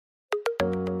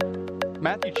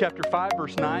Matthew chapter 5,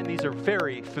 verse 9, these are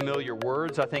very familiar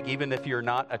words. I think even if you're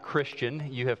not a Christian,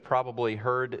 you have probably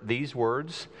heard these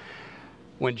words.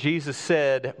 When Jesus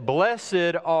said,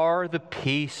 "Blessed are the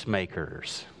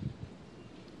peacemakers,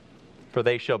 for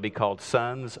they shall be called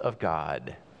sons of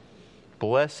God."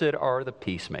 Blessed are the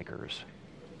peacemakers.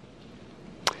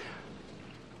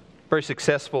 Very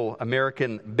successful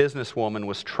American businesswoman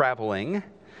was traveling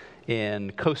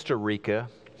in Costa Rica,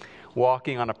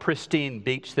 walking on a pristine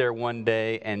beach there one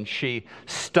day, and she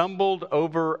stumbled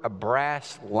over a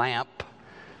brass lamp.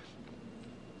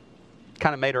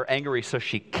 Kind of made her angry, so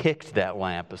she kicked that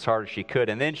lamp as hard as she could.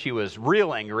 And then she was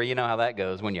real angry. You know how that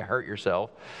goes when you hurt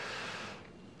yourself.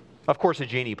 Of course, a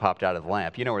genie popped out of the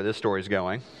lamp. You know where this story's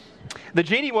going. The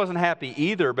genie wasn't happy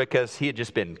either because he had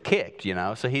just been kicked,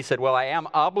 So he said, "Well, I am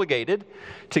obligated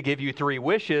to give you 3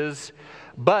 wishes,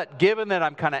 but given that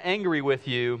I'm kind of angry with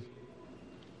you,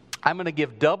 I'm going to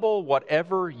give double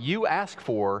whatever you ask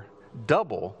for,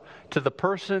 double, to the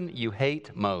person you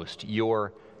hate most,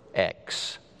 your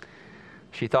ex."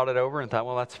 She thought it over and thought,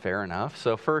 well, that's fair enough.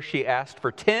 So first she asked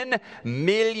for $10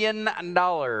 million.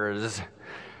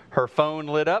 Her phone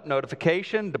lit up,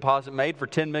 notification, deposit made for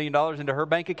 $10 million into her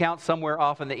bank account. Somewhere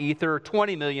off in the ether,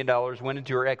 $20 million went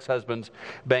into her ex-husband's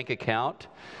bank account.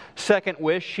 Second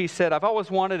wish, she said, "I've always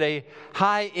wanted a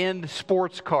high-end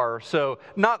sports car." So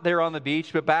not there on the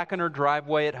beach, but back in her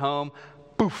driveway at home,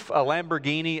 poof, a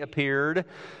Lamborghini appeared.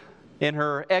 In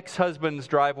her ex-husband's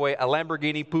driveway, a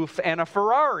Lamborghini, poof, and a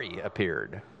Ferrari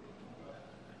appeared.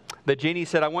 The genie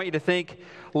said, "I want you to think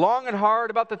long and hard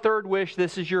about the third wish.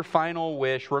 This is your final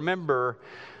wish. Remember,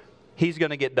 he's going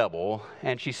to get double."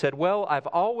 And she said, "Well, I've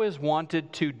always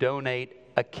wanted to donate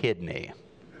a kidney."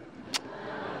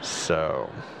 So,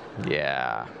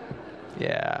 yeah.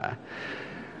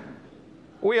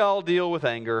 We all deal with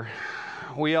anger.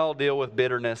 We all deal with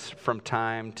bitterness from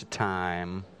time to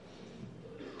time.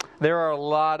 There are a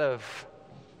lot of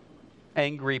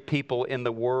angry people in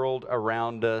the world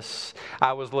around us.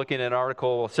 I was looking at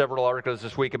several articles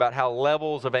this week about how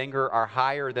levels of anger are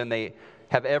higher than they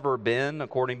have ever been,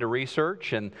 according to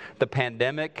research, and the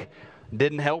pandemic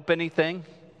didn't help anything.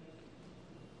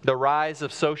 The rise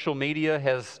of social media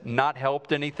has not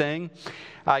helped anything.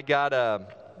 I got a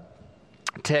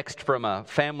text from a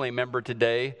family member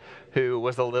today who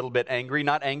was a little bit angry,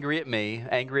 not angry at me,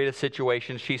 angry at a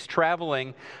situation. She's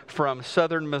traveling from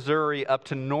southern Missouri up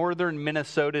to northern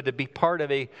Minnesota to be part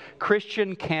of a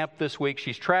Christian camp this week.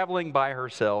 She's traveling by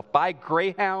herself by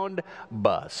Greyhound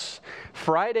bus.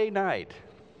 Friday night,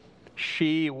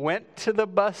 she went to the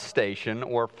bus station,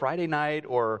 or Friday night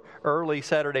or early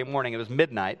Saturday morning, it was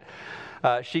midnight.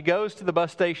 She goes to the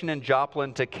bus station in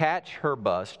Joplin to catch her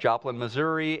bus, Joplin,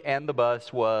 Missouri, and the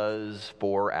bus was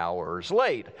 4 hours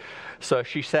late. So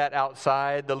she sat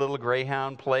outside the little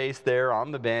Greyhound place there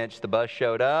on the bench. The bus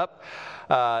showed up.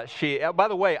 By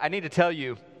the way, I need to tell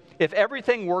you, if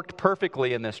everything worked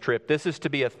perfectly in this trip, this is to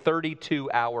be a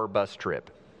 32-hour bus trip.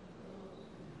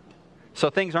 So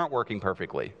things aren't working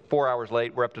perfectly. 4 hours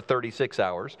late, we're up to 36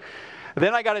 hours.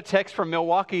 Then I got a text from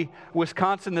Milwaukee,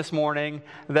 Wisconsin this morning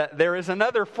that there is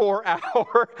another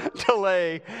 4-hour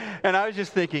delay. And I was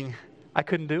just thinking, I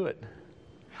couldn't do it.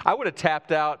 I would have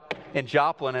tapped out in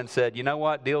Joplin and said, "You know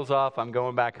what, deal's off, I'm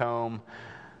going back home,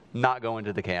 not going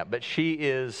to the camp." But she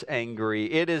is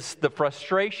angry. It is the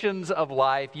frustrations of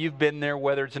life. You've been there,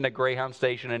 whether it's in a Greyhound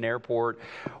station, an airport,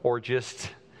 or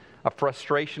just a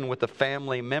frustration with a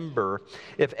family member.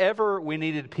 If ever we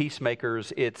needed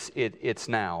peacemakers, it's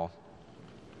now.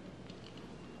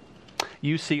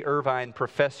 UC Irvine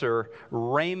professor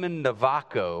Raymond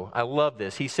Navaco, I love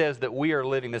this. He says that we are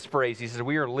living, this phrase, he says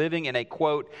we are living in a,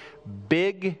 quote,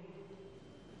 big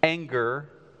anger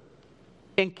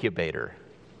incubator.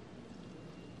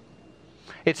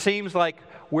 It seems like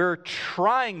we're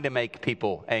trying to make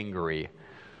people angry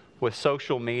with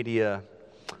social media,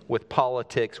 with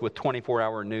politics, with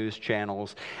 24-hour news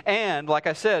channels. And like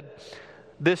I said,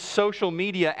 this social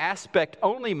media aspect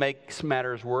only makes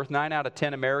matters worse. 9 out of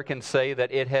 10 Americans say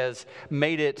that it has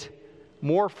made it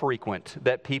more frequent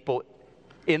that people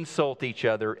insult each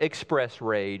other, express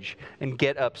rage, and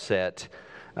get upset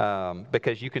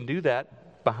because you can do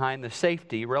that behind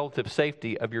the relative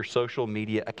safety of your social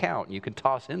media account. You can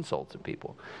toss insults at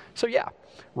people. So yeah,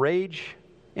 rage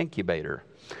incubator.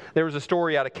 There was a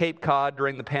story out of Cape Cod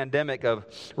during the pandemic of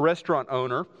a restaurant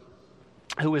owner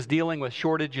who was dealing with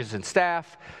shortages in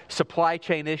staff, supply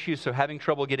chain issues, so having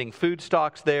trouble getting food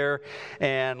stocks there,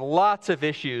 and lots of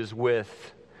issues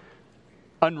with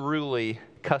unruly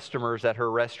customers at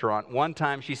her restaurant. One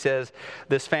time she says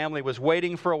this family was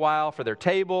waiting for a while for their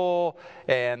table,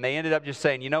 and they ended up just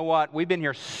saying, you know what, we've been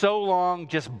here so long,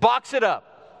 just box it up.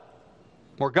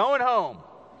 We're going home.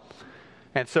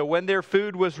 And so when their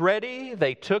food was ready,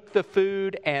 they took the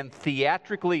food and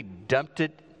theatrically dumped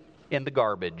it in the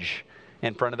garbage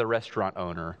in front of the restaurant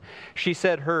owner. She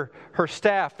said her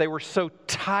staff, they were so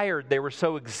tired, they were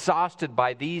so exhausted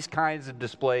by these kinds of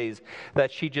displays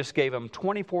that she just gave them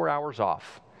 24 hours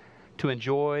off to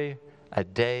enjoy a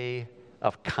day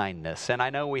of kindness. And I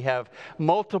know we have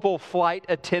multiple flight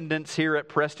attendants here at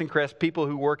Preston Crest, people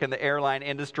who work in the airline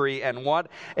industry, and what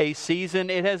a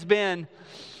season it has been.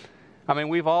 I mean,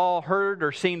 we've all heard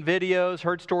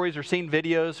stories or seen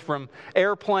videos from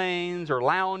airplanes or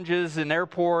lounges in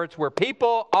airports where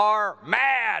people are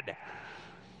mad.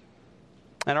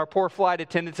 And our poor flight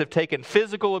attendants have taken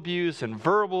physical abuse and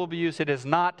verbal abuse. It has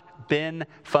not been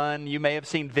fun. You may have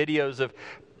seen videos of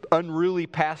unruly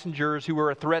passengers who were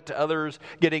a threat to others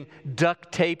getting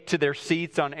duct taped to their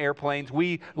seats on airplanes.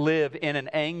 We live in an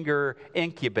anger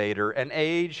incubator, an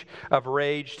age of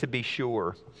rage to be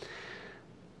sure.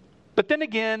 But then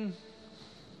again,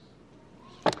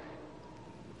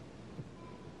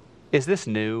 is this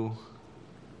new?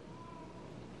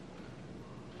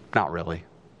 Not really.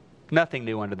 Nothing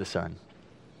new under the sun.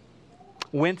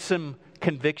 Winsome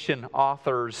conviction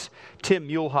authors Tim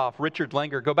Muehlhoff, Richard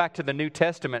Langer go back to the New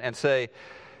Testament and say,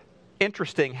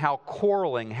 interesting how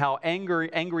quarreling, how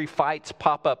angry fights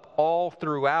pop up all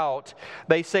throughout.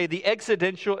 They say the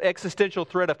existential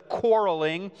threat of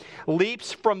quarreling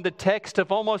leaps from the text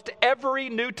of almost every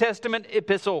New Testament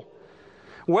epistle,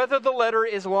 whether the letter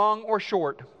is long or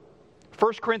short,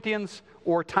 1 Corinthians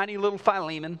or tiny little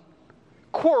Philemon.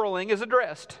 Quarreling is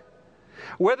addressed.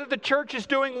 Whether the church is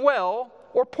doing well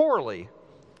or poorly,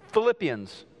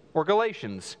 Philippians or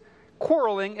Galatians,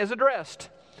 quarreling is addressed.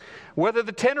 Whether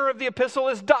the tenor of the epistle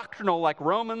is doctrinal like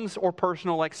Romans or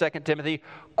personal like 2 Timothy,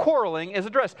 quarreling is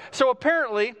addressed. So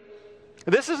apparently,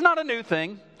 this is not a new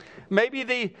thing.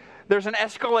 Maybe there's an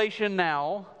escalation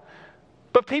now,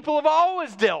 but people have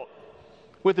always dealt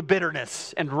with the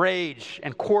bitterness and rage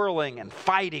and quarreling and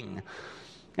fighting.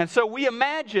 And so we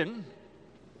imagine,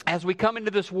 as we come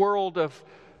into this world of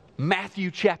Matthew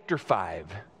chapter 5,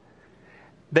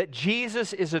 that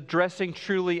Jesus is addressing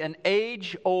truly an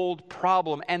age-old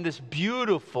problem and this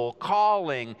beautiful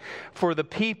calling for the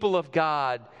people of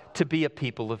God to be a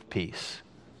people of peace.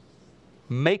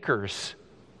 Makers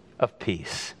of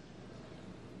peace.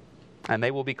 And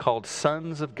they will be called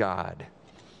sons of God.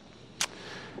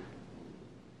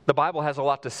 The Bible has a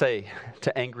lot to say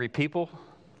to angry people.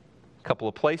 A couple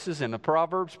of places in the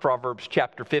Proverbs. Proverbs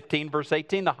chapter 15, verse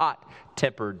 18. The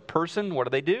hot-tempered person, what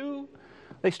do?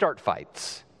 They start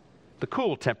fights. The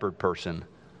cool-tempered person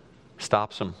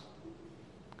stops them.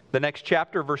 The next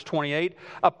chapter, verse 28,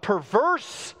 a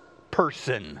perverse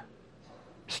person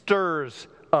stirs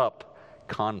up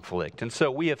conflict. And so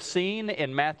we have seen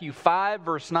in Matthew 5,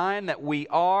 verse 9, that we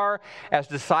are, as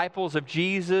disciples of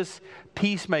Jesus,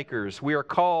 peacemakers. We are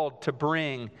called to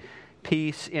bring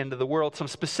peace into the world. Some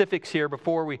specifics here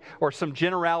some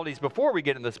generalities before we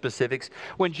get into the specifics.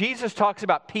 When Jesus talks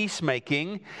about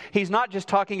peacemaking, he's not just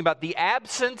talking about the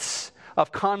absence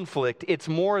of conflict. It's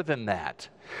more than that.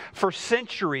 For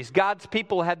centuries, God's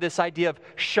people had this idea of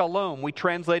shalom. We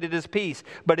translate it as peace,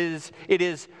 but it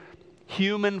is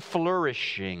human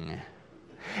flourishing.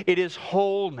 It is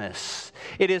wholeness.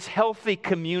 It is healthy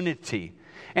community.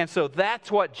 And so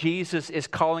that's what Jesus is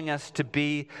calling us to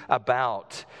be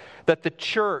about. That the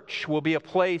church will be a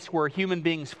place where human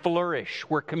beings flourish,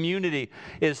 where community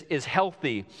is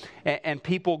healthy, and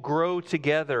people grow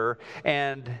together.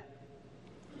 And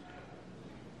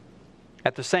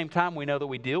at the same time, we know that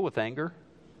we deal with anger.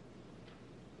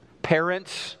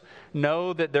 Parents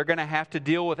know that they're going to have to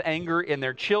deal with anger in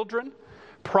their children,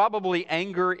 probably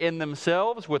anger in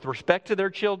themselves with respect to their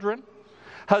children.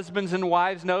 Husbands and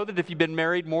wives know that if you've been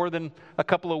married more than a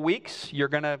couple of weeks, you're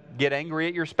going to get angry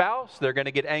at your spouse. They're going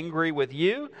to get angry with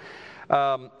you.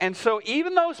 And so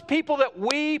even those people that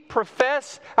we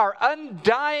profess our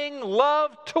undying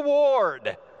love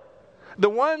toward, the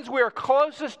ones we are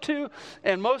closest to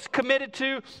and most committed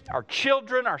to, our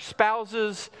children, our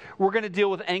spouses, we're going to deal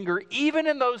with anger even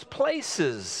in those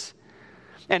places.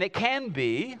 And it can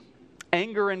be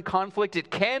anger and conflict. It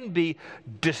can be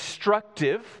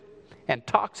destructive. And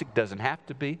toxic doesn't have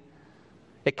to be.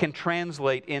 It can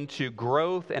translate into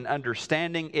growth and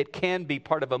understanding. It can be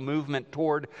part of a movement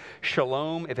toward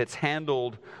shalom if it's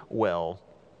handled well.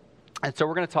 And so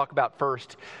we're going to talk about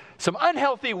first some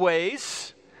unhealthy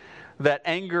ways that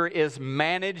anger is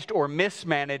managed or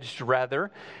mismanaged,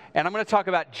 rather. And I'm going to talk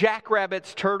about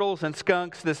jackrabbits, turtles, and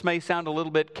skunks. This may sound a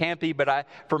little bit campy, but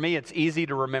for me it's easy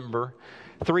to remember.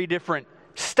 3 different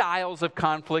styles of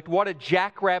conflict. What do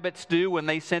jackrabbits do when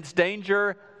they sense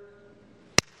danger?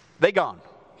 They gone.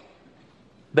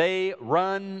 They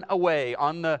run away.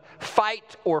 On the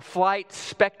fight or flight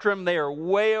spectrum, they are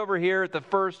way over here at the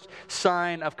first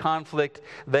sign of conflict.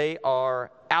 They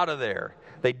are out of there.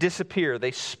 They disappear.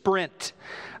 They sprint.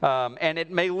 And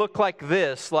it may look like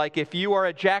this, like if you are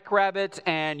a jackrabbit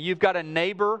and you've got a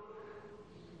neighbor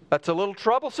that's a little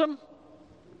troublesome,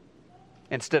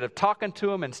 instead of talking to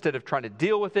them, instead of trying to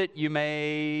deal with it, you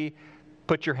may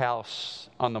put your house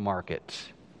on the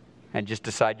market and just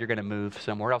decide you're going to move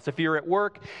somewhere else. If you're at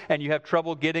work and you have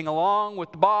trouble getting along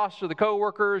with the boss or the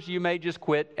coworkers, you may just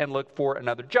quit and look for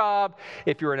another job.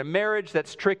 If you're in a marriage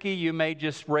that's tricky, you may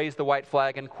just raise the white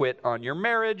flag and quit on your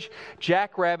marriage.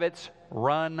 Jackrabbits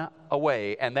run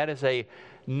away, and that is a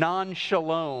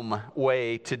non-shalom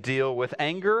way to deal with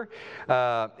anger.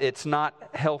 It's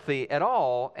not healthy at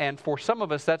all, and for some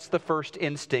of us, that's the first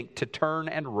instinct, to turn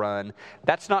and run.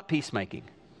 That's not peacemaking.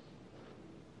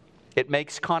 It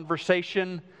makes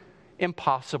conversation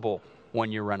impossible when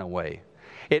you run away.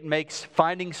 It makes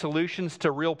finding solutions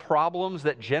to real problems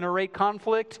that generate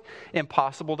conflict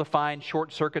impossible to find,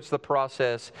 short circuits the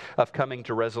process of coming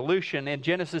to resolution. In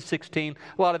Genesis 16,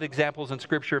 a lot of examples in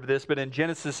Scripture of this, but in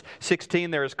Genesis 16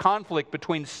 there is conflict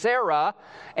between Sarah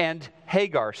and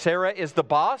Hagar. Sarah is the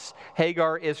boss,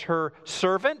 Hagar is her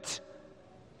servant.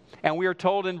 And we are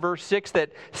told in verse 6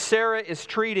 that Sarah is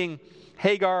treating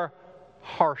Hagar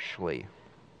harshly.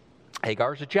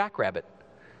 Hagar's a jackrabbit.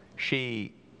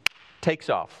 She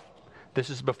takes off. This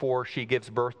is before she gives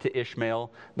birth to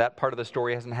Ishmael. That part of the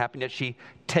story hasn't happened yet. She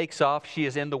takes off. She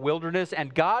is in the wilderness,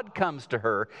 and God comes to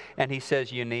her, and he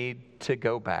says, you need to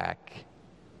go back.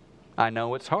 I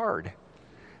know it's hard,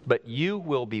 but you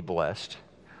will be blessed.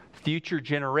 Future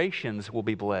generations will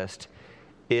be blessed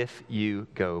if you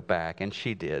go back. And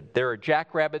she did. There are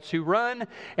jackrabbits who run,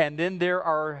 and then there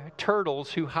are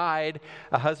turtles who hide.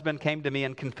 A husband came to me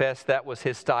and confessed that was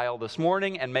his style this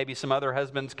morning, and maybe some other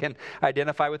husbands can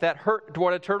identify with that.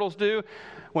 What do turtles do?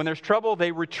 When there's trouble,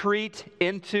 they retreat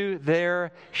into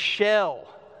their shell.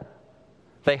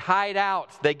 They hide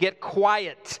out. They get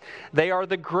quiet. They are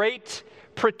the great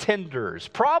pretenders.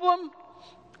 Problem?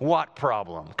 What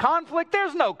problem? Conflict?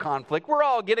 There's no conflict. We're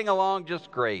all getting along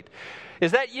just great.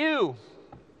 Is that you?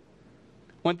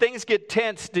 When things get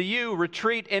tense, do you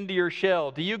retreat into your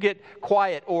shell? Do you get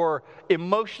quiet or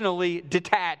emotionally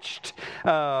detached?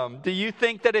 Do you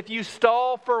think that if you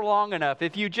stall for long enough,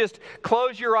 if you just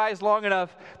close your eyes long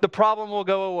enough, the problem will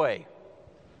go away?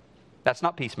 That's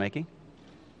not peacemaking.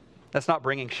 That's not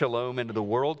bringing shalom into the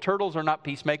world. Turtles are not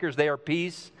peacemakers. They are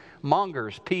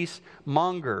peacemongers.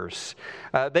 Peacemongers.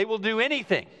 They will do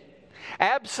anything,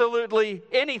 absolutely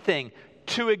anything,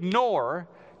 to ignore,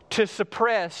 to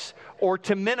suppress, or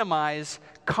to minimize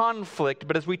conflict.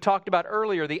 But as we talked about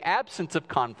earlier, the absence of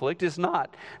conflict is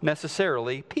not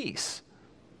necessarily peace.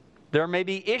 There may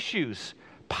be issues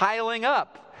piling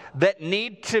up that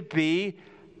need to be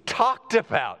talked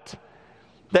about,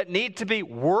 that need to be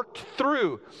worked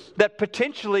through, that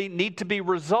potentially need to be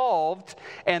resolved,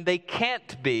 and they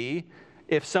can't be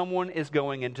if someone is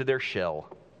going into their shell.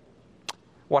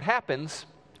 What happens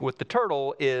with the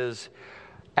turtle is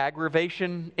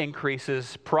aggravation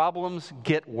increases, problems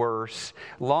get worse,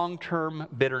 long-term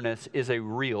bitterness is a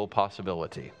real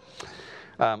possibility.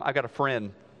 I've got a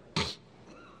friend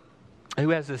who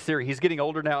has this theory. He's getting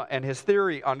older now, and his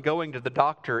theory on going to the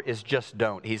doctor is just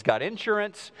don't. He's got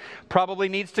insurance, probably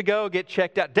needs to go get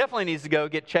checked out, definitely needs to go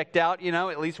get checked out,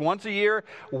 at least once a year.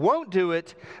 Won't do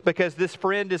it because this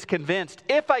friend is convinced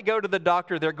if I go to the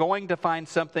doctor, they're going to find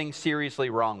something seriously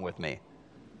wrong with me.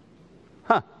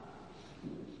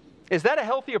 Is that a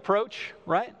healthy approach,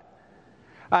 right?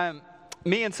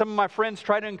 Me and some of my friends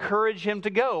try to encourage him to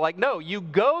go. Like, no, you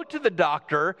go to the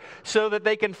doctor so that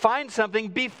they can find something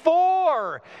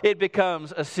before it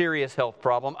becomes a serious health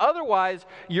problem. Otherwise,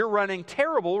 you're running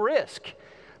terrible risk.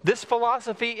 This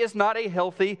philosophy is not a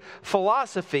healthy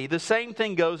philosophy. The same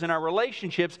thing goes in our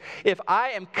relationships. If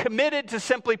I am committed to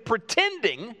simply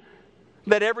pretending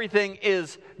that everything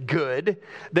is good,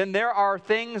 then there are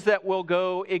things that will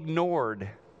go ignored,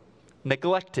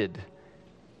 neglected,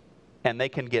 and they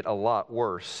can get a lot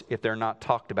worse if they're not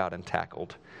talked about and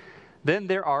tackled. Then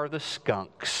there are the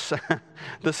skunks.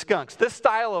 The skunks. This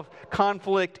style of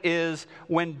conflict is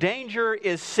when danger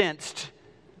is sensed,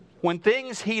 when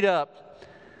things heat up,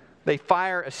 They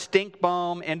fire a stink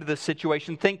bomb into the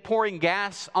situation. Think pouring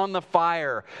gas on the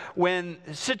fire. When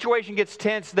the situation gets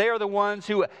tense, they are the ones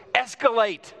who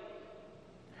escalate.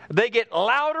 They get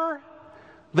louder.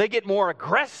 They get more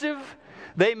aggressive.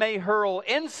 They may hurl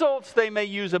insults. They may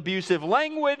use abusive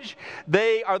language.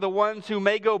 They are the ones who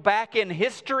may go back in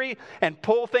history and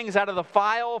pull things out of the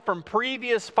file from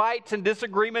previous fights and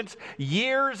disagreements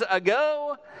years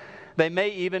ago. They may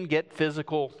even get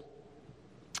physical.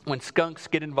 When skunks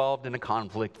get involved in a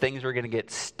conflict, things are going to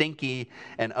get stinky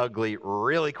and ugly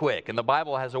really quick. And the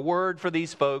Bible has a word for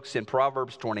these folks in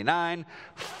Proverbs 29.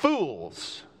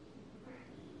 Fools.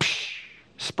 Psh,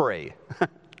 spray.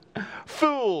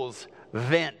 Fools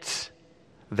vent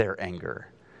their anger,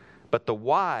 but the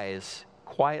wise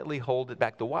quietly hold it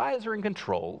back. The wise are in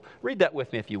control. Read that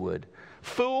with me if you would.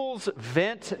 Fools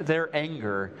vent their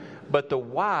anger, but the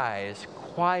wise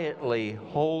quietly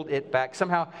hold it back.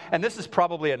 Somehow, and this is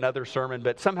probably another sermon,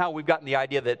 but somehow we've gotten the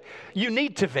idea that you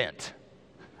need to vent.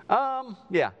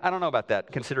 Yeah, I don't know about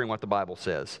that, considering what the Bible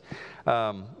says.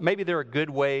 Maybe there are good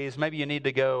ways. Maybe you need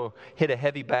to go hit a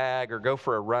heavy bag or go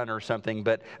for a run or something,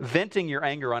 but venting your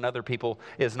anger on other people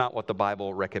is not what the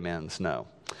Bible recommends, no.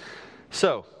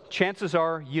 So, chances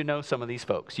are you know some of these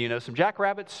folks. You know some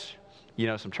jackrabbits, you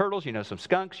know some turtles, you know some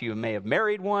skunks, you may have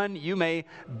married one, you may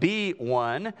be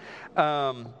one.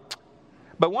 But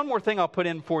one more thing I'll put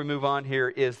in before we move on here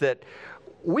is that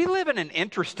we live in an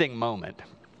interesting moment.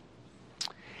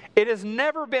 It has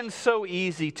never been so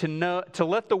easy to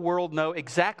let the world know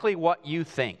exactly what you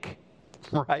think,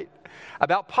 right?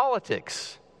 About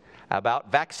politics, about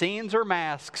vaccines or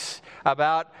masks,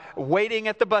 about waiting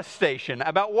at the bus station,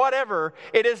 about whatever.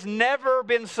 It has never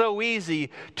been so easy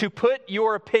to put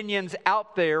your opinions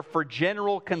out there for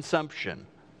general consumption,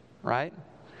 right?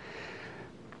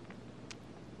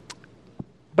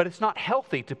 But it's not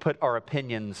healthy to put our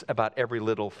opinions about every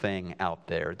little thing out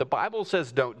there. The Bible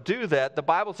says don't do that. The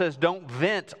Bible says don't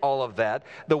vent all of that.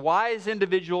 The wise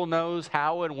individual knows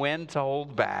how and when to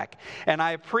hold back. And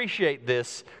I appreciate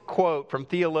this quote from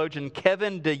theologian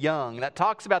Kevin DeYoung that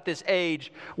talks about this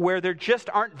age where there just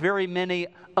aren't very many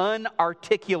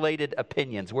unarticulated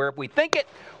opinions, where if we think it,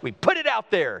 we put it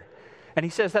out there. And he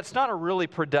says that's not a really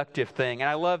productive thing. And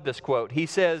I love this quote. He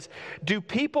says, "Do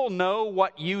people know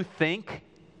what you think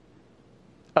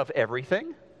of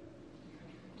everything?"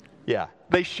 Yeah,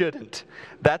 they shouldn't.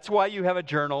 That's why you have a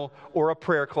journal or a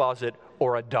prayer closet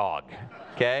or a dog,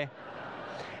 okay?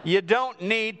 You don't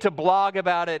need to blog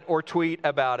about it or tweet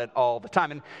about it all the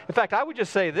time. And in fact, I would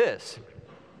just say this.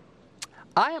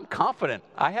 I am confident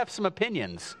I have some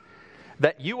opinions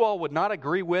that you all would not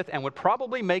agree with and would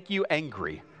probably make you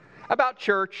angry about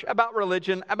church, about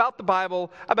religion, about the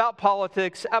Bible, about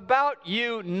politics, about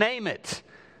you name it.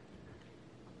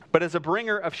 But as a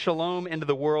bringer of shalom into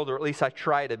the world, or at least I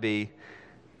try to be,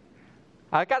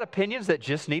 I got opinions that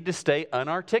just need to stay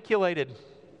unarticulated,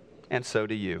 and so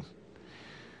do you.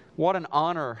 What an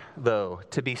honor, though,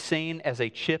 to be seen as a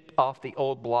chip off the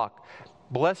old block.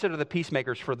 Blessed are the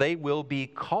peacemakers, for they will be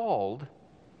called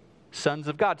sons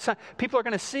of God. People are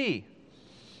going to see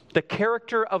the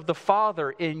character of the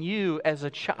Father in you as a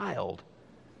child.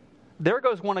 There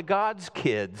goes one of God's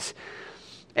kids.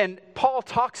 And Paul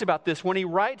talks about this when he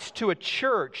writes to a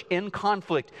church in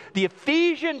conflict. The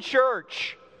Ephesian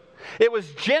church, it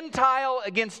was Gentile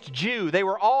against Jew. They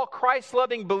were all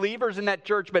Christ-loving believers in that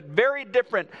church, but very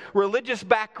different religious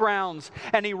backgrounds.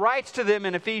 And he writes to them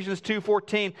in Ephesians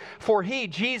 2:14, "For he,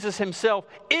 Jesus himself,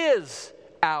 is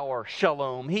our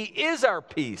shalom. He is our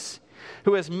peace,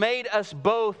 who has made us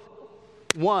both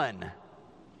one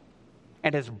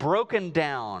and has broken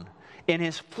down in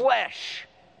his flesh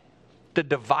the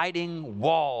dividing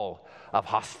wall of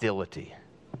hostility."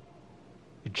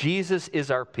 Jesus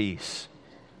is our peace.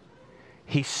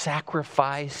 He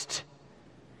sacrificed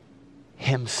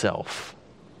himself.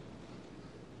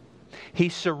 He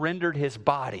surrendered his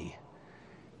body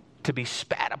to be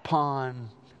spat upon,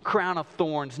 crown of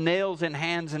thorns, nails in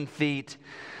hands and feet,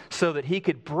 so that he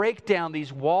could break down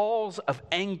these walls of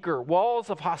anger, walls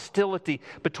of hostility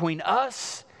between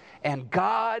us and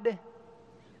God,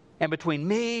 and between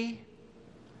me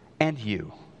and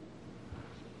you.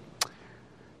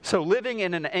 So living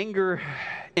in an anger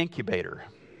incubator,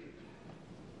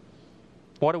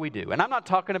 what do? And I'm not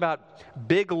talking about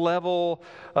big level,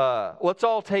 let's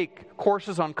all take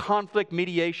courses on conflict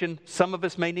mediation. Some of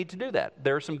us may need to do that.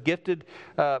 There are some gifted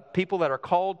people that are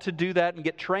called to do that and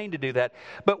get trained to do that.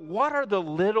 But what are the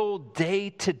little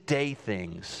day-to-day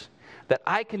things that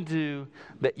I can do,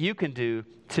 that you can do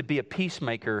to be a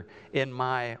peacemaker in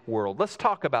my world? Let's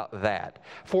talk about that.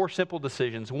 4 simple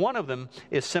decisions. One of them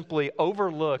is simply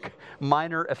overlook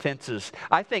minor offenses.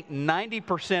 I think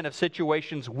 90% of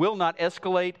situations will not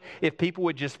escalate if people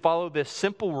would just follow this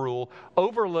simple rule: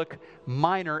 overlook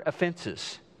minor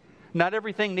offenses. Not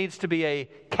everything needs to be a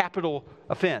capital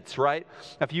offense, right?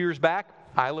 A few years back,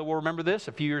 Isla will remember this,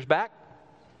 a few years back,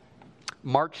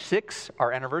 March 6th,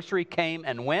 our anniversary came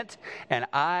and went, and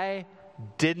I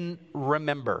didn't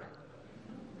remember.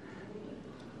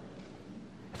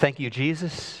 Thank you,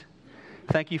 Jesus.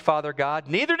 Thank you, Father God.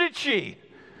 Neither did she.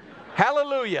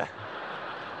 Hallelujah.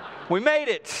 We made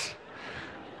it.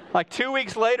 Like 2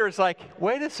 weeks later, it's like,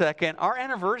 wait a second, our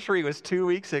anniversary was 2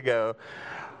 weeks ago.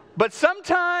 But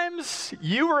sometimes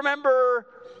you remember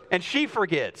and she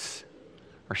forgets.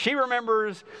 Or she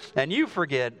remembers and you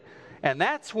forget. And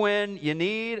that's when you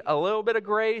need a little bit of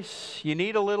grace. You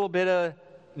need a little bit of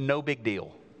no big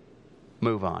deal.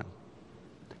 Move on.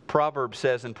 Proverbs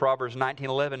says in Proverbs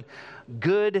 19:11,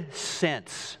 good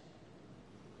sense.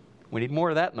 We need more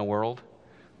of that in the world.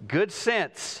 Good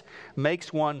sense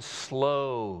makes one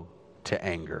slow to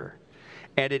anger.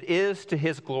 And it is to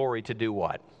his glory to do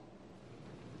what?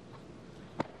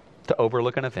 To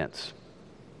overlook an offense.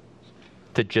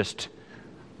 To just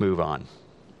move on.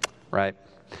 Right?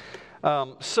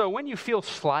 So when you feel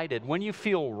slighted, when you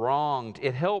feel wronged,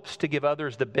 it helps to give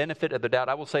others the benefit of the doubt.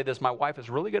 I will say this, my wife is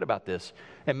really good about this.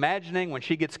 Imagining when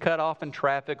she gets cut off in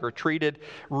traffic or treated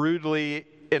rudely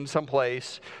in some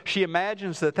place, she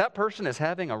imagines that that person is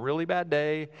having a really bad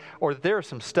day, or that there is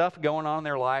some stuff going on in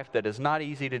their life that is not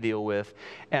easy to deal with.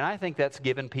 And I think that's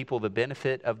given people the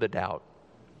benefit of the doubt,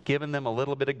 giving them a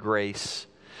little bit of grace.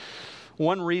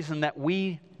 One reason that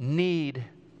we need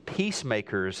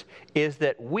peacemakers is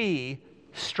that we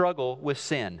struggle with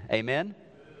sin. Amen?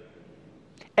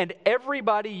 And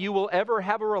everybody you will ever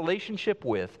have a relationship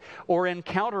with or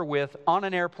encounter with on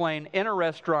an airplane, in a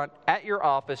restaurant, at your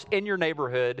office, in your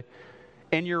neighborhood,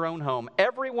 in your own home,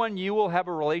 everyone you will have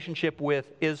a relationship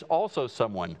with is also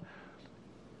someone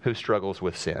who struggles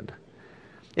with sin.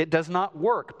 It does not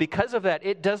work. Because of that,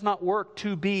 it does not work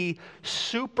to be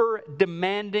super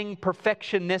demanding,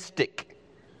 perfectionistic.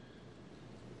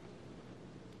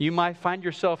 You might find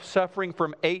yourself suffering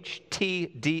from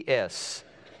HTDS.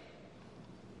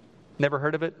 Never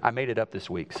heard of it? I made it up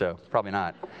this week, so probably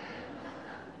not.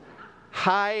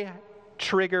 High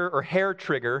trigger or hair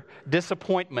trigger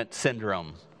disappointment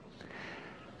syndrome.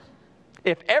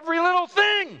 If every little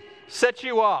thing sets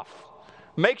you off,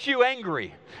 makes you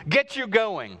angry, gets you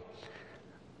going,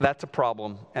 that's a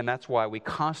problem, and that's why we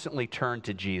constantly turn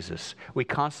to Jesus. We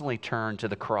constantly turn to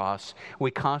the cross. We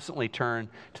constantly turn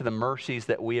to the mercies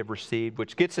that we have received,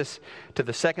 which gets us to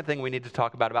the second thing we need to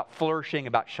talk about flourishing,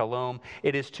 about shalom.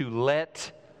 It is to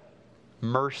let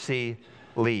mercy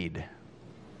lead.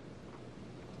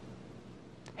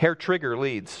 Hair trigger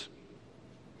leads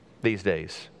these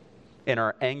days. In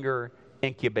our anger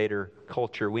incubator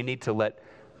culture, we need to let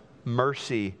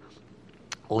mercy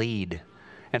lead.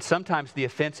 And sometimes the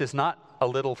offense is not a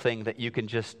little thing that you can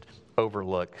just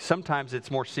overlook. Sometimes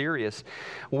it's more serious.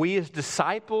 We as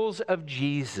disciples of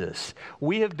Jesus,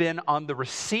 we have been on the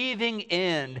receiving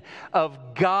end of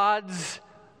God's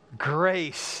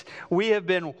grace. We have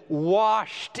been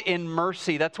washed in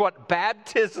mercy. That's what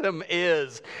baptism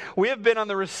is. We have been on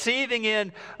the receiving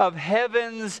end of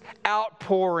heaven's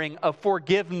outpouring of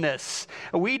forgiveness.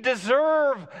 We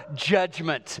deserve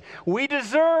judgment. We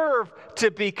deserve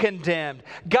to be condemned.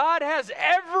 God has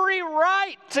every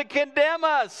right to condemn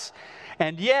us.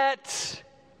 And yet,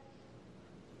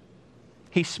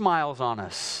 He smiles on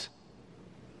us.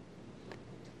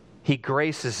 He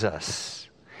graces us.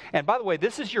 And by the way,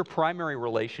 this is your primary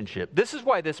relationship. This is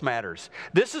why this matters.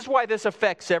 This is why this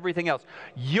affects everything else.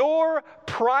 Your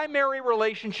primary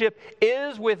relationship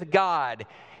is with God.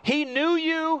 He knew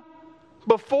you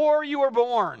before you were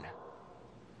born.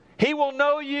 He will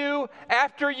know you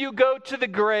after you go to the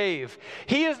grave.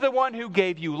 He is the one who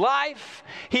gave you life.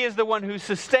 He is the one who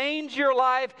sustains your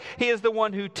life. He is the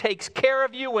one who takes care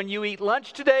of you when you eat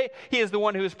lunch today. He is the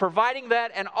one who is providing that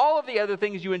and all of the other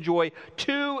things you enjoy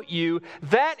to you.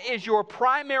 That is your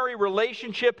primary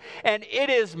relationship, and it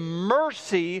is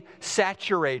mercy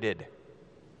saturated.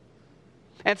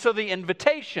 And so the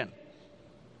invitation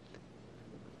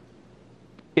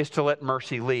is to let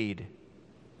mercy lead.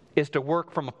 Is to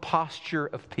work from a posture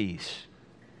of peace,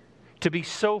 to be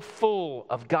so full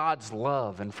of God's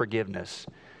love and forgiveness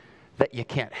that you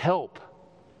can't help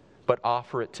but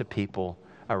offer it to people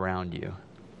around you.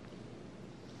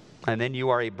 And then you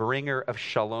are a bringer of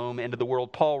shalom into the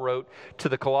world. Paul wrote to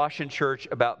the Colossian church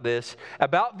about this,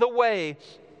 about the way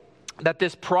that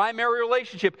this primary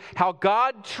relationship, how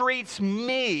God treats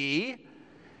me,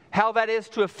 how that is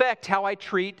to affect how I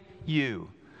treat you.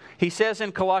 He says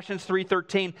in Colossians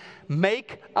 3:13,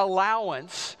 make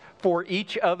allowance for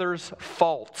each other's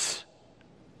faults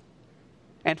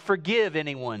and forgive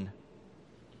anyone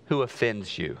who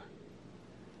offends you.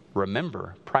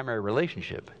 Remember, primary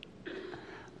relationship.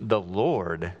 The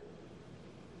Lord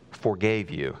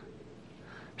forgave you,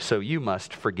 so you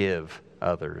must forgive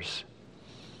others.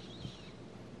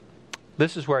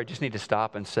 This is where I just need to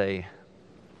stop and say,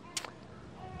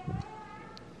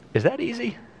 is that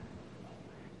easy?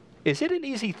 Is it an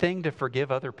easy thing to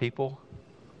forgive other people?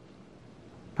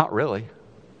 Not really.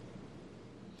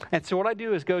 And so what I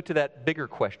do is go to that bigger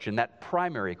question, that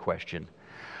primary question.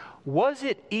 Was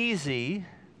it easy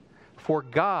for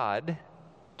God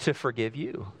to forgive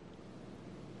you?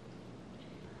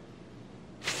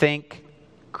 Think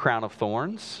crown of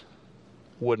thorns,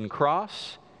 wooden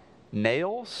cross,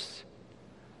 nails.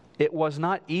 It was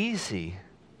not easy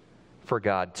for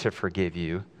God to forgive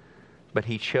you, but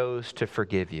He chose to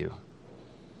forgive you.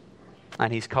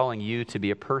 And He's calling you to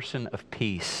be a person of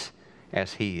peace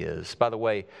as He is. By the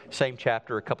way, same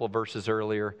chapter, a couple of verses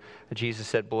earlier, Jesus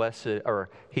said, blessed are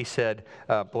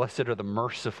the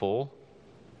merciful,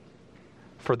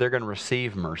 for they're going to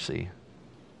receive mercy.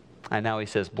 And now He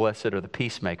says, blessed are the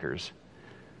peacemakers.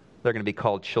 They're going to be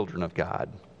called children of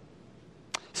God.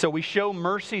 So we show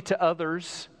mercy to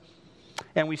others,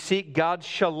 and we seek God's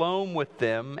shalom with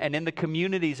them and in the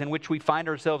communities in which we find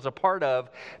ourselves a part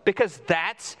of, because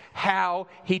that's how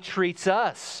He treats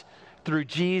us through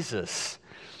Jesus.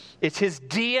 It's His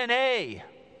DNA.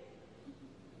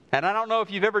 And I don't know if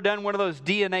you've ever done one of those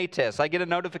DNA tests. I get a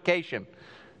notification,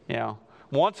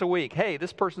 once a week. Hey,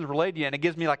 this person's related to you, and it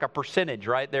gives me like a percentage,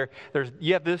 right?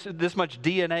 You have this much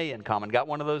DNA in common. Got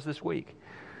one of those this week.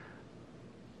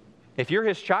 If you're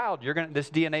His child, this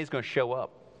DNA is going to show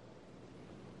up.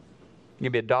 You're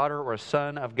going to be a daughter or a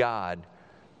son of God,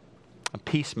 a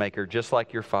peacemaker, just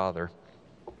like your Father.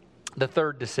 The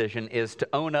third decision is to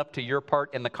own up to your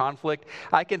part in the conflict.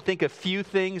 I can think of few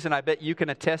things, and I bet you can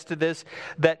attest to this,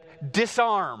 that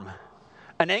disarm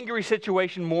an angry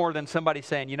situation more than somebody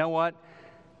saying, you know what?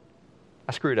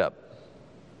 I screwed up.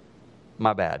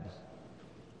 My bad.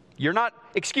 You're not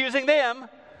excusing them,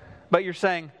 but you're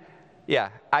saying, yeah,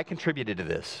 I contributed to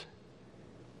this.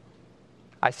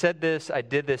 I said this, I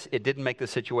did this, it didn't make the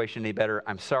situation any better.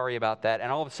 I'm sorry about that.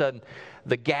 And all of a sudden,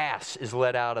 the gas is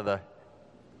let out of the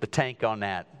tank on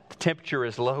that. The temperature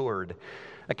is lowered.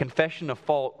 A confession of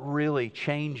fault really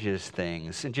changes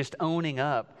things. And just owning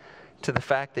up to the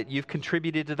fact that you've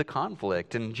contributed to the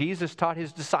conflict. And Jesus taught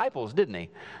His disciples, didn't He?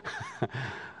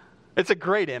 It's a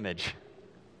great image.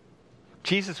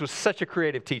 Jesus was such a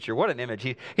creative teacher. What an image.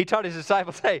 He taught His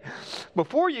disciples, hey,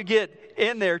 before you get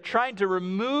in there trying to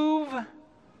remove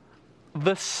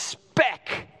the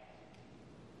speck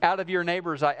out of your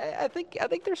neighbor's eye, I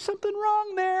think there's something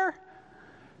wrong there.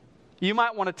 You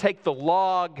might want to take the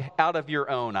log out of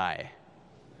your own eye.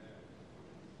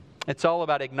 It's all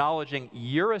about acknowledging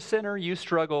you're a sinner, you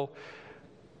struggle,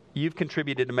 you've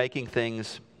contributed to making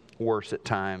things worse at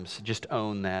times. Just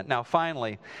own that. Now,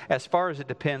 finally, as far as it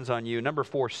depends on you, number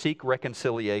 4, seek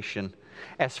reconciliation.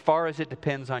 As far as it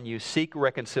depends on you, seek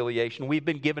reconciliation. We've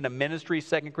been given a ministry,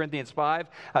 2 Corinthians 5,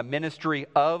 a ministry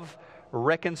of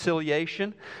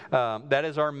reconciliation. That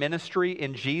is our ministry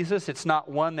in Jesus. It's not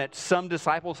one that some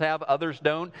disciples have, others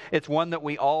don't. It's one that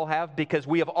we all have, because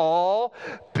we have all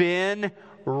been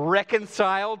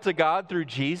reconciled to God through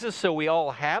Jesus. So we all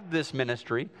have this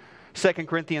ministry. 2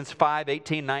 Corinthians 5,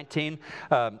 18, 19,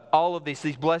 all of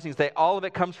these blessings, all of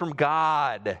it comes from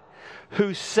God,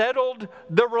 who settled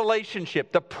the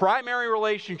relationship, the primary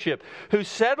relationship, who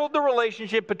settled the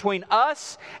relationship between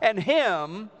us and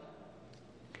Him,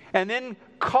 and then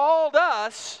called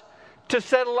us to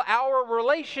settle our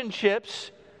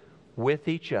relationships with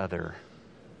each other.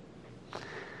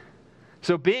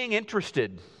 So being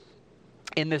interested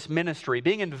in this ministry,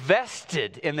 being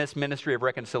invested in this ministry of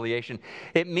reconciliation,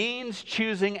 it means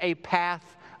choosing a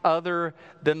path other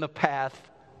than the path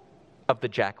of the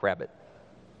jackrabbit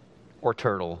or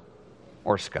turtle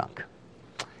or skunk.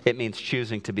 It means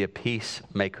choosing to be a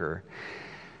peacemaker.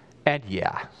 And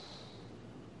yeah,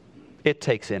 it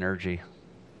takes energy.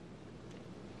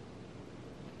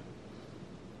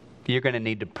 You're going to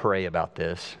need to pray about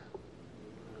this.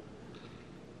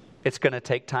 It's going to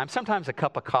take time. Sometimes a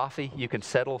cup of coffee, you can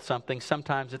settle something.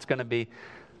 Sometimes it's going to be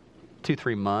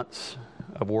 2-3 months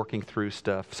of working through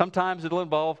stuff. Sometimes it'll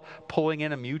involve pulling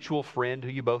in a mutual friend who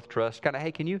you both trust. Kind of,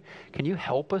 hey, can you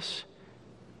help us?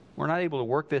 We're not able to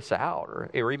work this out.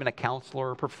 Or even a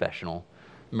counselor or professional.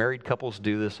 Married couples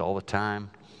do this all the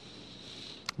time.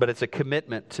 But it's a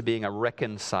commitment to being a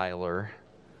reconciler.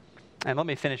 And let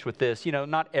me finish with this.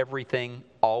 Not everything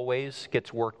always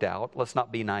gets worked out. Let's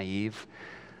not be naive.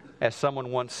 As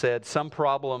someone once said, some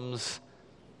problems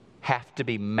have to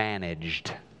be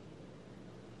managed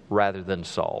rather than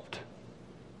solved.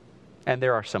 And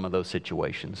there are some of those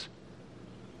situations.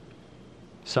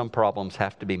 Some problems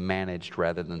have to be managed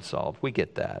rather than solved. We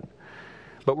get that.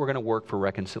 But we're going to work for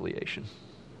reconciliation.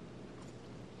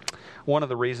 One of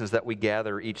the reasons that we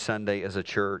gather each Sunday as a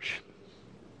church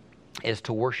is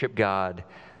to worship God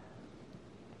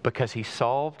because He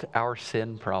solved our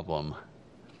sin problem.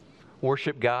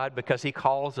 Worship God because He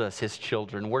calls us His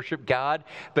children. Worship God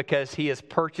because He has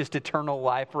purchased eternal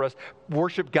life for us.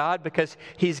 Worship God because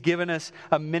He's given us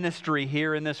a ministry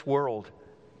here in this world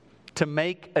to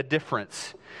make a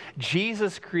difference.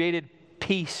 Jesus created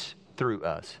peace through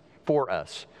us, for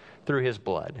us, through His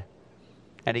blood.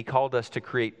 And He called us to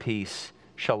create peace,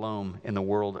 shalom, in the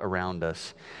world around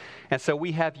us. And so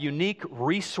we have unique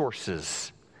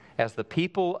resources as the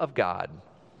people of God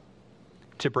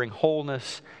to bring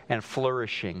wholeness and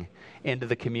flourishing into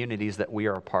the communities that we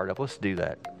are a part of. Let's do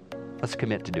that. Let's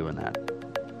commit to doing that.